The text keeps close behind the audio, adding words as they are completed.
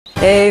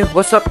Hey,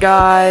 what's up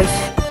guys?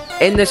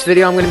 In this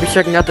video I'm going to be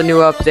checking out the new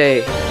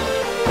update.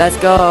 Let's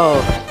go!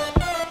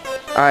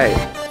 Alright,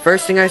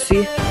 first thing I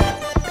see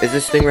is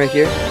this thing right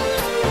here.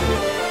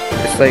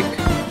 It's like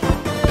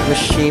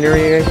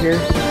machinery right here.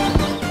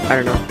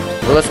 I don't know.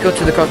 Well, let's go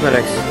to the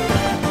cosmetics.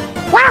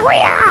 Wow!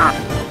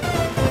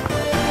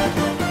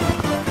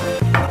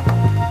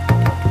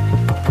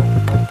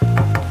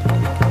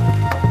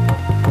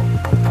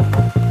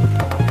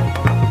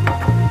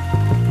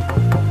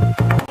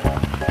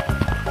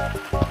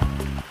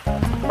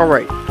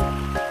 Alright,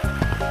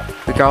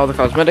 we got all the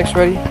cosmetics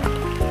ready.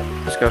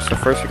 Let's go. So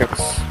first we got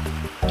this.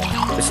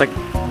 It's like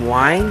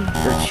wine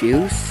or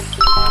juice.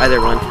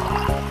 Either one.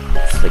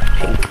 It's like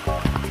pink.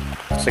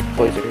 It's like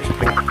poison or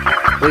something.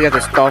 We got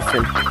this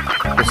dolphin.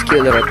 This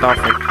cute little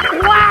dolphin.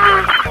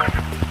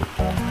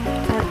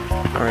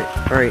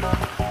 Alright.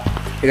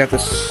 We got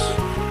this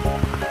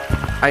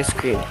ice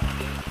cream.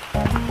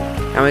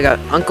 And we got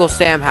Uncle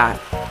Sam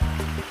hat.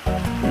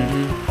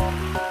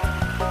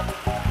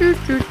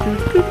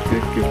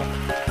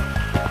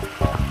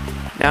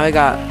 Now I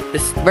got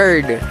this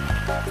bird.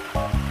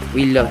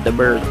 We love the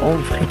bird. Oh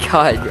my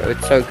god, bro,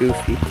 it's so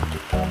goofy.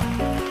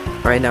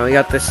 Alright, now we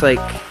got this like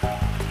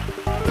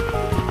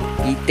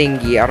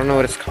thingy. I don't know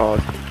what it's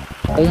called.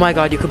 Oh my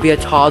god, you could be a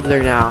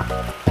toddler now.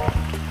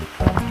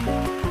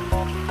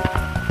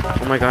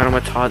 Oh my god, I'm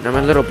a toddler. I'm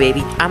a little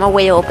baby. I'm a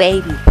whale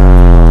baby.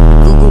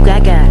 Goo goo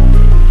gaga.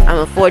 I'm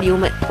a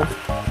 40-year-old.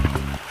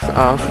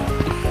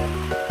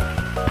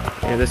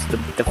 Yeah, this is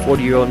the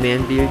 40-year-old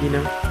man beard, you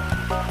know?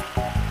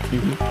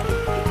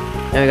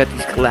 Now I got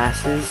these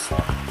glasses.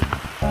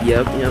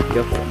 Yup.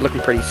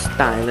 Looking pretty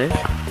stylish.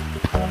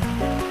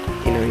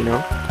 You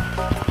know.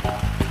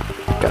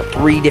 Got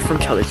 3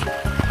 different colors.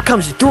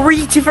 Comes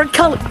 3 different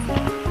colors!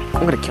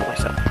 I'm gonna kill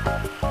myself.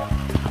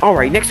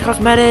 Alright, next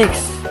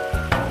cosmetics!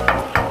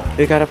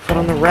 We gotta put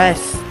on the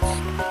rest.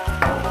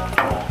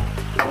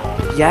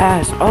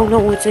 Yes! Oh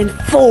no, it's in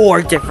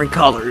 4 different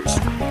colors!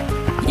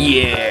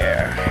 Yeah!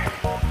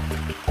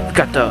 We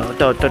got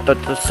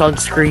the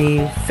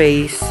sunscreen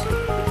face.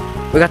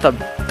 We got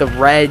the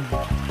red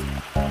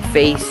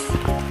face.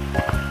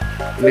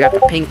 We got the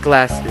pink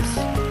glasses.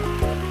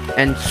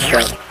 And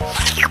the...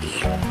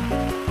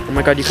 Oh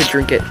my god, you could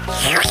drink it.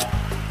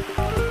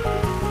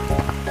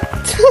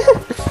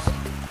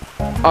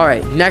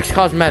 Alright, next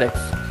cosmetics.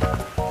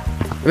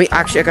 I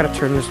gotta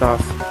turn this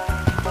off.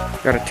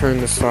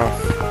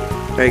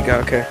 There you go,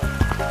 okay.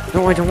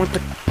 No, I don't want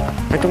the...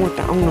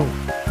 Oh no.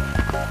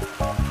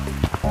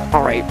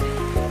 Alright.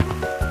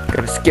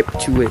 Gotta skip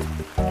to it.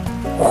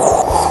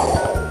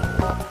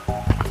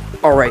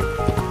 Alright.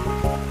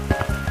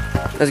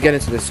 Let's get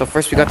into this. So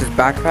first we got this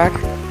backpack.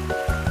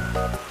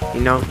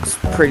 You know, it's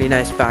a pretty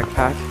nice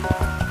backpack.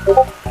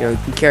 You know, you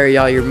can carry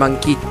all your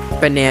monkey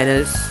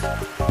bananas.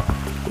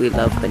 We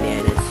love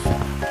bananas.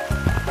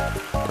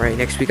 Alright,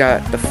 next we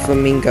got the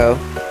flamingo.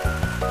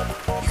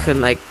 You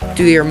can like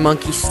do your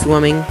monkey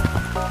swimming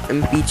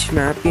and beach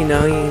map, you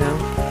know.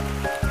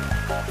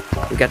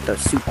 We got the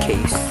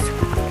suitcase.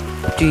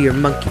 Do your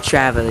monkey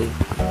traveling.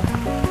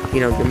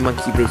 You know, your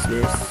monkey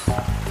business.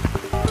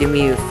 Give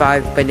me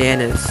 5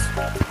 bananas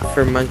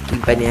for monkey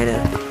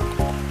banana.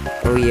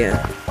 Oh yeah.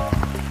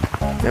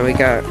 Now we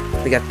got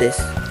this.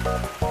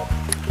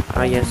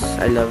 Ah yes,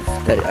 I love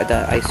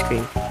the ice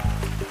cream.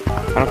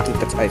 I don't think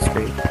that's ice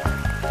cream.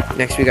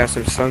 Next we got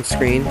some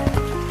sunscreen.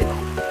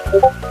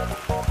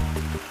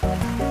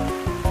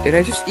 Did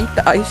I just eat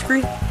the ice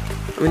cream?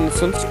 I mean the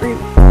sunscreen?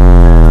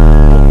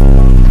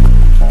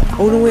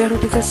 Oh no, wait, I don't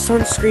think that's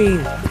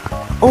sunscreen.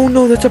 Oh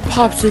no, that's a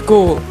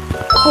popsicle.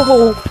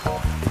 Oh,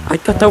 I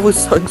thought that was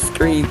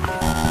sunscreen.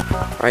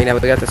 Alright, now we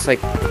got this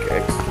like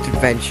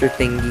adventure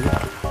thingy.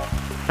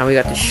 Now we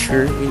got the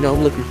shirt, you know,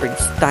 looking pretty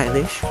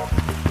stylish.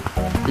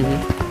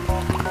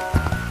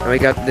 Now we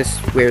got this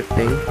weird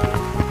thing.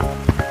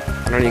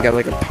 I don't know, you got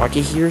like a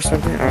pocket here or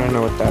something? I don't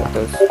know what that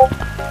does.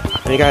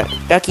 And we got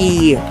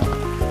Ducky.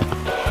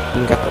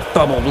 And we got the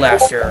bubble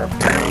blaster.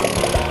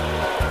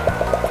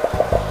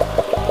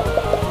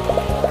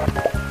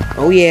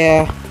 Oh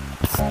yeah.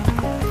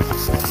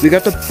 We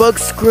got the bug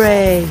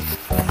spray.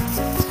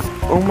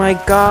 Oh my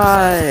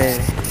god.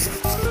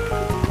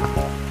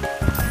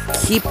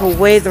 Keep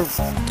away the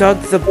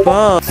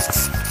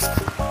bugs.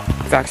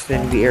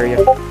 Vaccinating the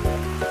area.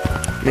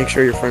 Make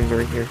sure your friends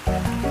are in here.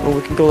 Oh,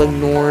 we can go like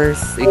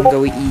north, we can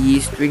go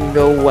east, we can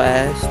go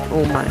west.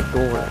 Oh my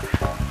god.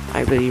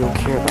 I really don't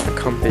care about the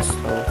compass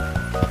though.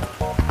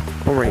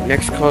 Alright,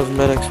 next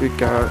cosmetics we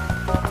got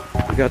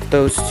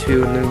those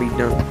 2 and then we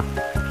done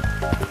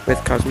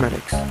with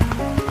cosmetics.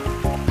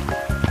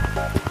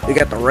 We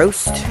got the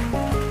roast.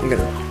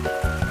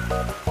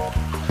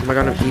 Oh my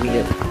god, I'm eating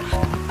it.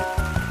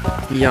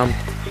 Yum.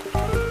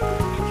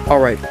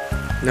 Alright,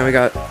 now we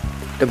got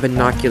the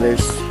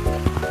binoculars.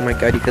 Oh my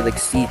god, you could like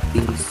see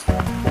things.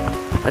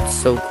 That's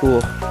so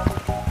cool.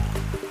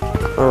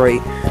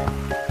 Alright.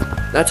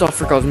 That's all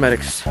for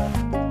cosmetics.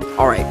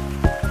 Alright.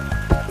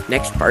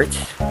 Next part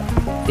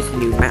is a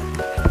new map.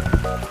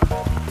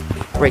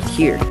 Right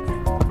here.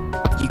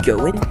 You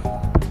go in,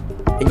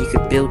 and you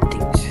could build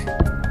things.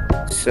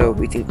 So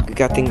we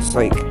got things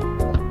like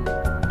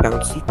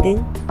bouncy thing,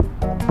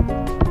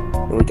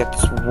 and we got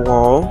this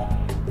wall.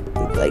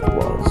 We like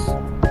walls.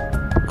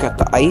 We got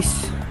the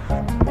ice,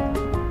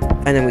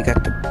 and then we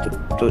got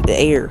the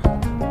air.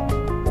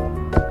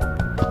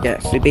 Yeah,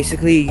 so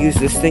basically you use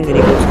this thing and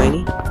you go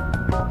tiny.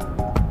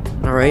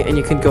 Alright, and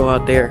you can go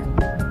out there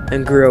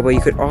and grow, but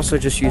you could also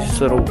just use this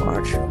little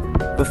watch.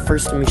 But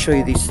first, let me show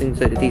you these things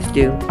that these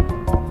do.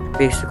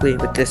 Basically,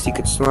 with this you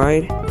could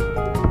slide.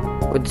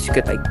 With this you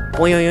could like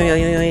boing.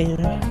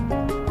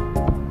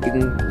 You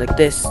can like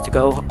this to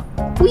go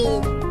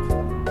whee.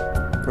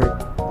 Or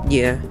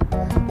yeah,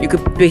 you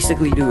could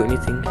basically do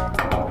anything.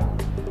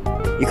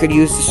 You could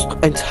use this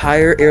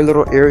entire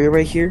little area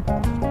right here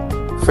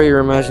for your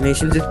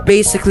imaginations. It's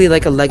basically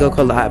like a Lego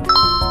collab.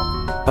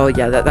 Oh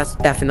yeah, that's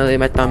definitely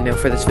my thumbnail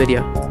for this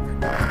video.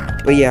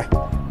 But yeah,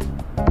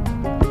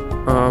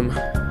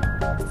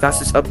 that's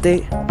this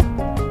update.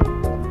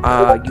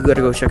 You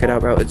gotta go check it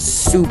out, bro. It's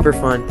super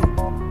fun.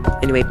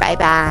 Anyway, bye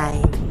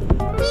bye.